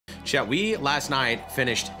Chat, we last night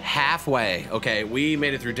finished halfway. Okay, we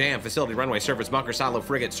made it through dam, facility, runway, surface, bunker, silo,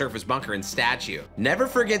 frigate, surface, bunker, and statue. Never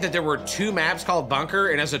forget that there were 2 maps called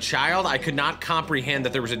bunker, and as a child, I could not comprehend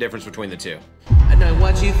that there was a difference between the 2. I know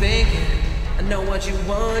what you think, I know what you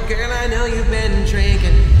want, girl, I know you've been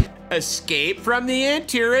drinking. Escape from the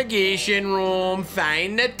interrogation room,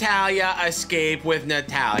 find Natalia, escape with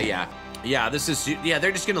Natalia. Yeah, this is, yeah,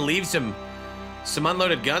 they're just gonna leave some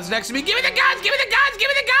unloaded guns next to me. Give me the guns, give me the guns, give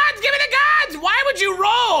me the guns, give me the guns! Why would you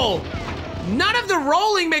roll? None of the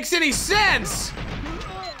rolling makes any sense.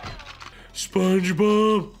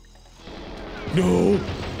 SpongeBob, no,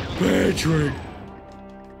 Patrick.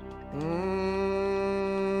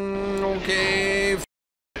 Okay.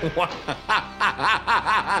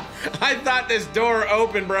 I thought this door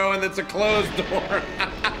opened, bro, and it's a closed door.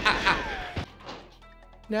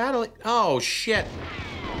 Natalie, oh shit.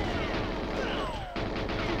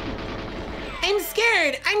 I'm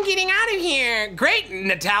scared, I'm getting out of here. Great,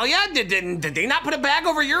 Natalia, did they not put a bag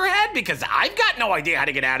over your head? Because I've got no idea how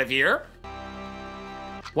to get out of here.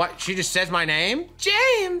 What, she just says my name?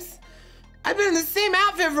 James, I've been in the same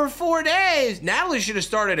outfit for 4 days. Natalie should have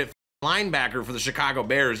started at linebacker for the Chicago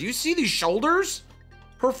Bears. You see these shoulders?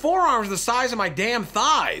 Her forearms are the size of my damn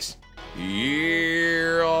thighs.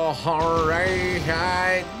 Yeah, all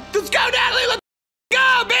right. Let's go, Natalie, let's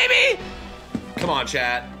go, baby! Come on,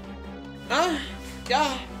 chat.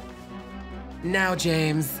 Now,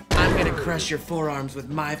 James, I'm gonna crush your forearms with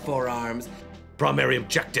my forearms. Primary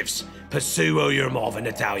objectives, pursue your Marvin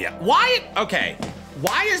Natalia. Why, okay,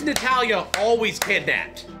 why is Natalia always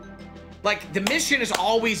kidnapped? Like, the mission is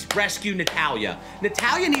always rescue Natalia.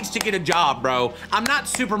 Natalia needs to get a job, bro. I'm not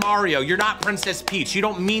Super Mario. You're not Princess Peach. You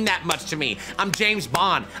don't mean that much to me. I'm James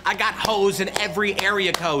Bond. I got hoes in every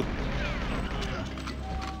area code.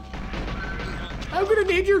 I'm gonna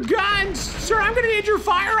need your guns. Sir, I'm gonna need your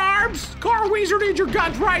firearms. Carl Weezer needs your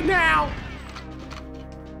guns right now.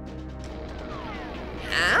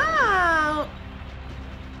 Ow.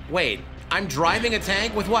 Wait. I'm driving a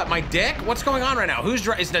tank with what, my dick? What's going on right now?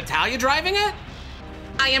 Is Natalia driving it?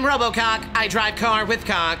 I am Robocock. I drive car with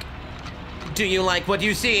cock. Do you like what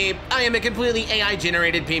you see? I am a completely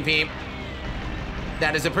AI-generated peep-peep.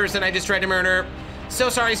 That is a person I just tried to murder. So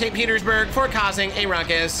sorry, St. Petersburg, for causing a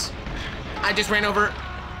ruckus. I just ran over...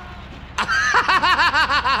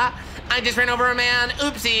 I just ran over a man.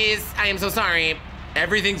 Oopsies. I am so sorry.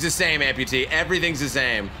 Everything's the same, amputee. Everything's the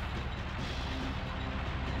same.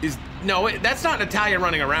 No, wait, that's not Natalia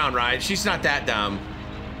running around, right? She's not that dumb.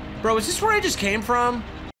 Bro, is this where I just came from?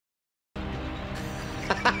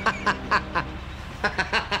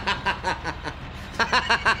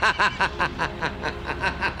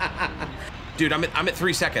 Dude, I'm at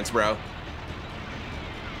 3 seconds, bro.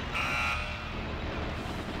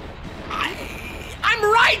 I'm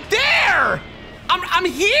right there! I'm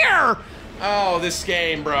here! Oh, this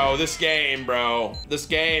game, bro. This game, bro. This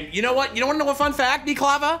game. You know what? You don't want to know a fun fact,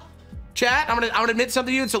 Clava? Chat, I'm gonna admit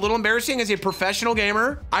something to you. It's a little embarrassing as a professional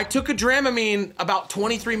gamer. I took a Dramamine about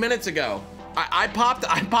 23 minutes ago. I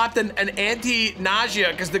popped an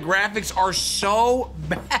anti-nausea because the graphics are so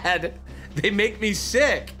bad. They make me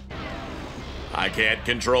sick. I can't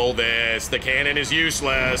control this. The cannon is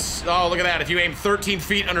useless. Oh, look at that. If you aim 13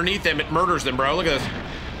 feet underneath them, it murders them, bro. Look at this.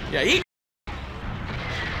 Yeah, eat.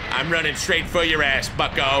 I'm running straight for your ass,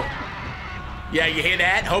 bucko. Yeah, you hear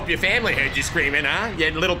that? Hope your family heard you screaming, huh? You're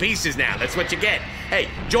in little pieces now. That's what you get. Hey,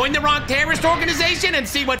 join the wrong terrorist organization and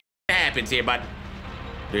see what happens here, bud.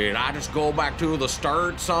 Did I just go back to the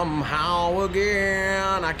start somehow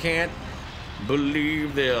again? I can't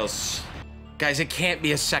believe this. Guys, it can't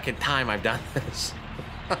be a second time I've done this.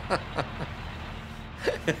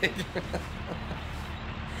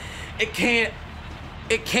 It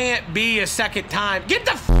can't be a second time. Get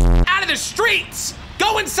the f out of the streets!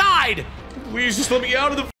 Go inside! Please just let me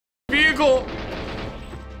out of the vehicle.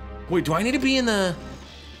 Wait, do I need to be in the...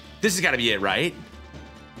 This has got to be it, right?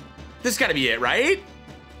 This has got to be it, right?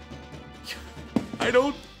 I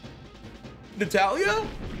don't... Natalia?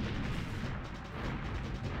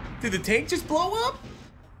 Did the tank just blow up?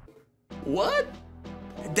 What?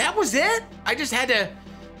 That was it? I just had to...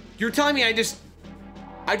 You're telling me I just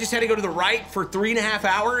had to go to the right for 3.5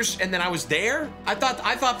 hours and then I was there? I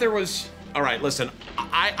thought there was... All right, listen,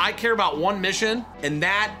 I care about one mission, and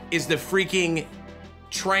that is the freaking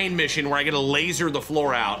train mission where I get to laser the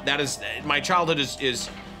floor out. That is, my childhood is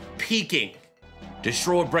peaking.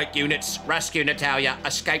 Destroy brake units, rescue Natalia,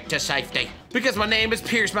 escape to safety. Because my name is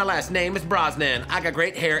Pierce, my last name is Brosnan. I got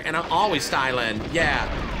great hair, and I'm always styling, yeah.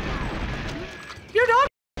 Your dog?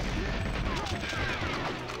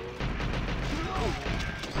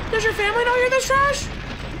 Does your family know you're this trash?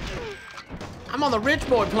 I'm on the rich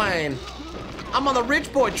boy plane. I'm on the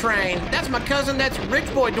rich boy train. That's my cousin, that's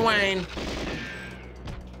rich boy Dwayne.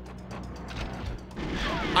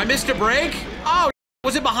 I missed a break? Oh,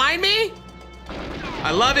 was it behind me? I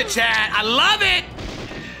love it, chat, I love it!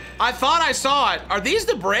 I thought I saw it. Are these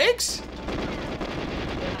the brakes?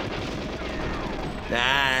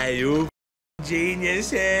 Ah, you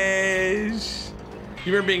geniuses.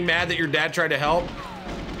 You remember being mad that your dad tried to help?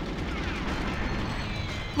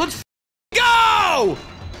 Let's go!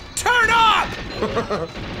 Turn up!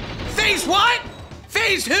 Phase what?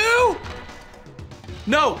 Phase who?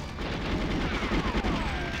 No.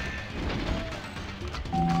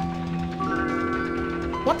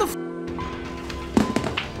 What the f?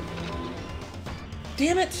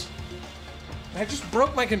 Damn it. I just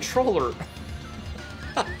broke my controller.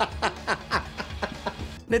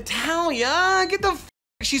 Natalia, get the f.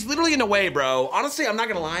 She's literally in the way, bro. Honestly, I'm not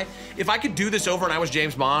gonna lie. If I could do this over and I was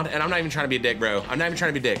James Bond, and I'm not even trying to be a dick, bro. I'm not even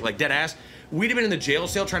trying to be a dick, like dead ass. We'd have been in the jail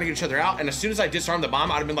cell trying to get each other out, and as soon as I disarmed the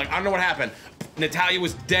bomb, I'd have been like, I don't know what happened. Natalia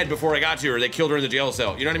was dead before I got to her. They killed her in the jail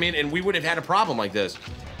cell. You know what I mean? And we would have had a problem like this.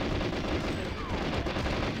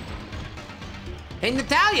 Hey,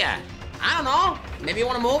 Natalia. I don't know. Maybe you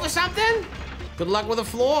want to move or something? Good luck with the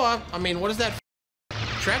floor. I mean, what is that?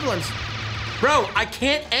 Treblins. Bro, I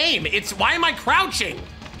can't aim. Why am I crouching?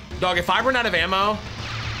 Dog, if I run out of ammo.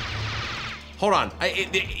 Hold on.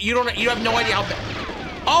 You have no idea how bad.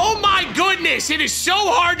 Oh my goodness, it is so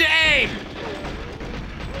hard to aim.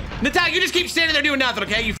 Natalia, you just keep standing there doing nothing,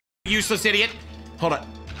 okay? You useless idiot. Hold on.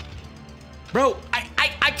 Bro,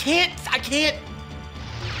 I can't.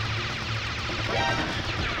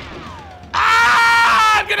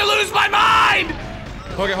 Ah! I'm gonna lose my mind!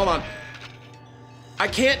 Okay, hold on. I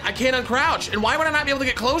can't uncrouch. And why would I not be able to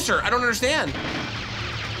get closer? I don't understand.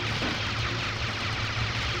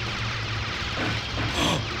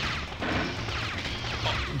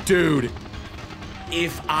 Dude,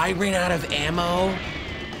 if I ran out of ammo,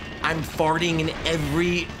 I'm farting in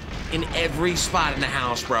every spot in the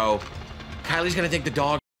house, bro. Kylie's gonna think the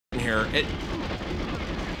dog in here.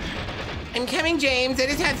 I'm coming, James. I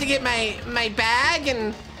just have to get my bag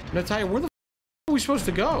and... Natalia, where the f are we supposed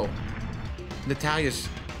to go? Natalia's...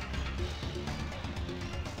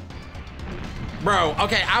 Bro,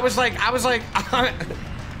 okay, I was like,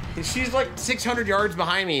 she's like 600 yards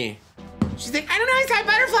behind me. She's like, I don't know, I saw a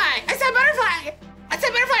butterfly. I saw a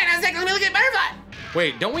butterfly. And I was like, let me look at butterfly.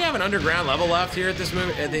 Wait, don't we have an underground level left here at this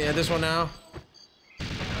movie, at this one now?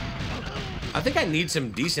 I think I need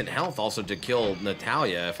some decent health also to kill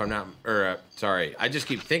Natalia if I'm not, sorry. I just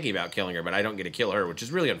keep thinking about killing her, but I don't get to kill her, which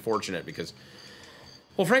is really unfortunate because,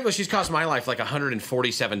 well, frankly, she's cost my life like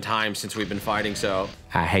 147 times since we've been fighting, so.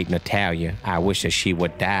 I hate Natalia. I wish that she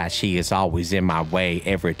would die. She is always in my way.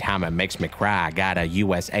 Every time it makes me cry. I got a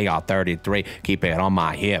US AR-33. Keep it on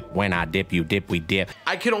my hip. When I dip, you dip, we dip.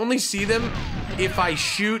 I can only see them if I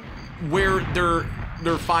shoot where their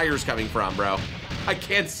fire's coming from, bro. I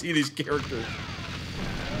can't see these characters.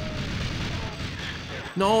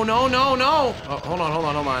 No. Oh, hold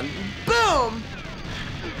on. Boom!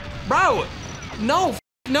 Bro, no.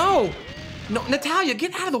 Natalia,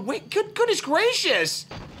 get out of the way. Goodness gracious.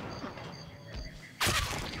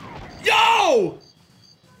 Yo!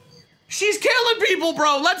 She's killing people,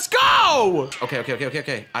 bro. Let's go!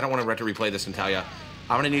 Okay. I don't want to have to replay this, Natalia.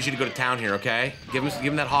 I'm gonna need you to go to town here, okay? Give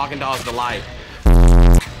him that Haagen-Dazs delight.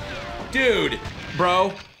 Dude,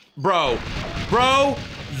 bro,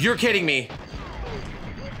 you're kidding me.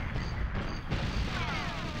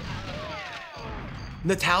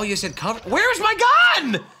 Natalia said cover. Where's my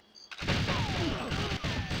gun?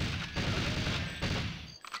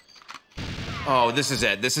 Oh, this is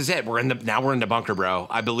it. Now we're in the bunker, bro.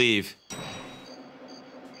 I believe.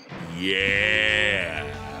 Yeah.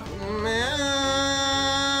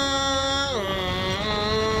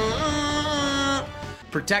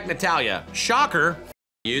 Protect Natalia. Shocker.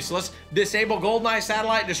 Useless. Disable GoldenEye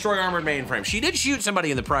satellite. Destroy armored mainframe. She did shoot somebody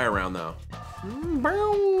in the prior round, though.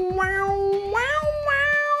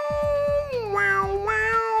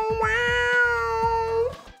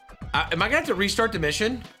 Am I gonna have to restart the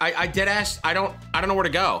mission? I dead ass. I don't know where to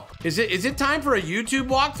go. Is it time for a YouTube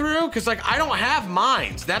walkthrough? Cause like I don't have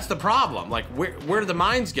mines. That's the problem. Like where do the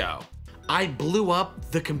mines go? I blew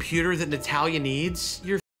up the computer that Natalia needs.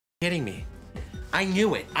 You're kidding me. I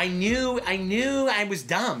knew it. I knew I was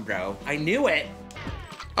dumb, bro. I knew it.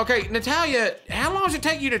 Okay, Natalia, how long does it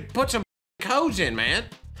take you to put some codes in, man?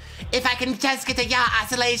 If I can just get the yaw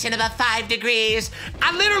oscillation about 5 degrees.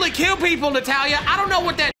 I literally kill people, Natalia. I don't know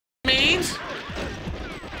what that means.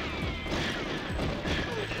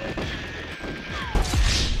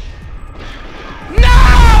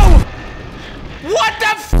 No!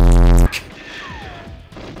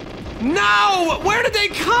 No! Where did they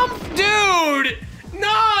come, dude?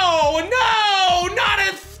 No! No! Not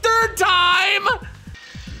a third time!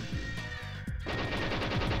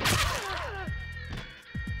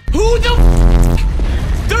 Who the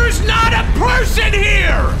f? There's not a person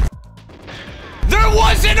here! There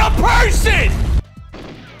wasn't a person!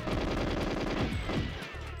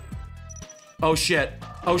 Oh shit.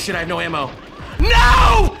 Oh shit, I have no ammo.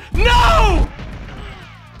 No! No!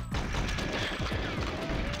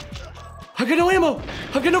 I've got no ammo!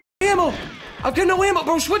 I've got no ammo! I've got no ammo,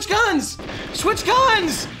 bro. Switch guns! Switch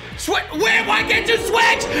guns! Switch. Wait, why can't you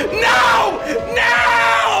switch? No!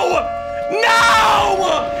 No!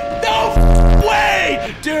 No! No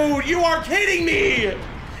way! Dude, you are kidding me!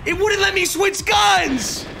 It wouldn't let me switch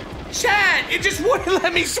guns! Chat, it just wouldn't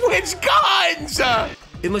let me switch guns!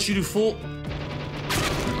 Unless you do full.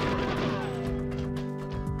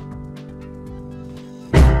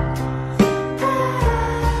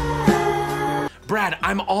 Brad,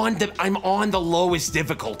 I'm on the lowest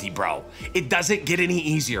difficulty, bro. It doesn't get any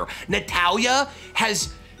easier. Natalia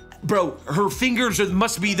has, bro, her fingers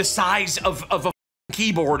must be the size of a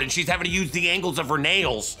keyboard, and she's having to use the angles of her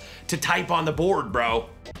nails to type on the board, bro.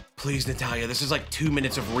 Please, Natalia, this is like 2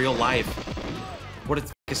 minutes of real life. What the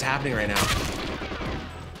f is happening right now?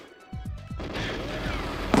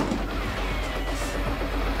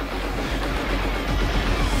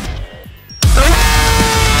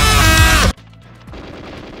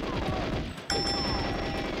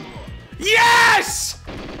 Yes!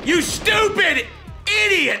 You stupid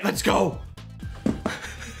idiot! Let's go.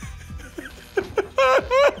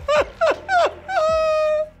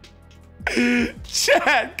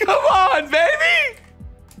 Chat, come on, baby!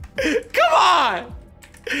 Come on!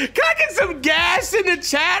 Can I get some gas in the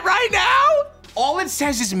chat right now? All it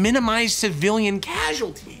says is minimize civilian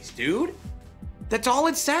casualties, dude. That's all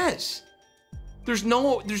it says. There's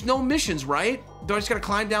no missions, right? Do I just gotta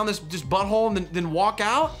climb down this butthole and then walk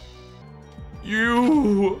out?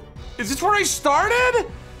 Is this where I started?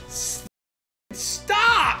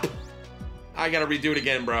 Stop! I gotta redo it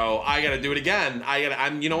again, bro. I gotta do it again.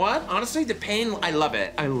 you know what? Honestly, the pain, I love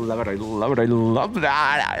it. I love it, I love it, I love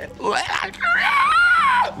that.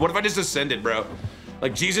 What if I just ascended, bro?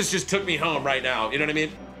 Like Jesus just took me home right now, you know what I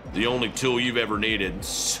mean? The only tool you've ever needed.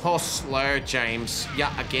 So slow, James.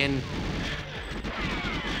 Yeah, again.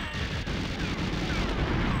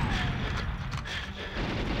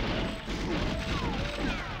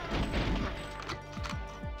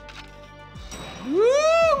 Woo,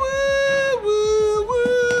 woo, woo,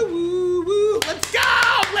 woo, woo, woo. Let's go!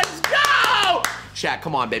 Let's go! Chat,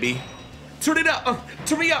 come on, baby. Turn it up,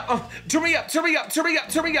 turn me up, turn me up, turn me up, turn me up,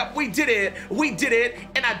 turn me up. We did it,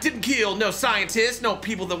 and I didn't kill no scientists, no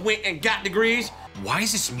people that went and got degrees. Why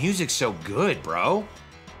is this music so good, bro?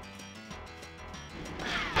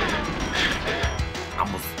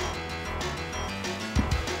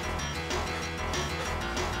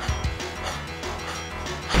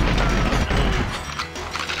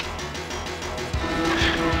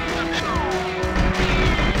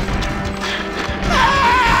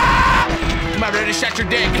 I'm ready to shut your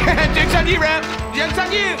dick. Joke's on you, bro. Joke's on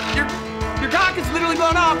you. Your cock is literally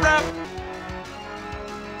blown off, bro.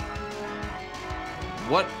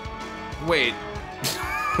 What? Wait.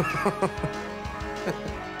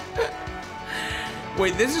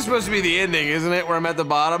 Wait, this is supposed to be the ending, isn't it? Where I'm at the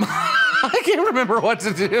bottom. I can't remember what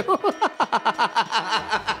to do.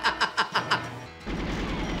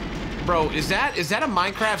 Bro, is that a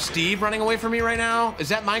Minecraft Steve running away from me right now? Is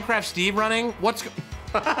that Minecraft Steve running?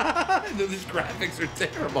 These graphics are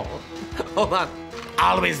terrible. Hold on.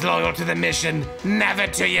 Always loyal to the mission, never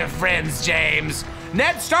to your friends, James.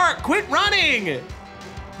 Ned Stark, quit running!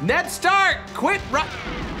 Ned Stark, quit run.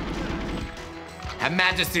 Her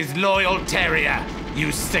Majesty's loyal terrier,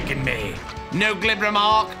 you sicken me. No glib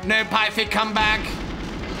remark, no pithy comeback.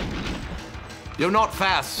 You're not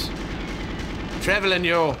fast. Trevelyan,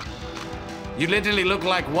 you literally look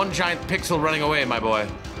like one giant pixel running away, my boy.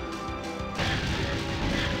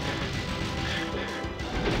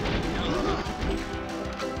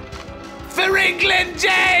 For England,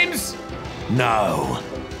 James! No.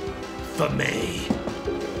 For me.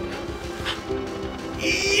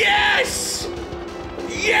 Yes!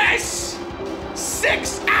 Yes!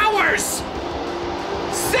 6 hours!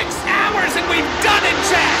 6 hours and we've done it,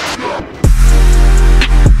 chat!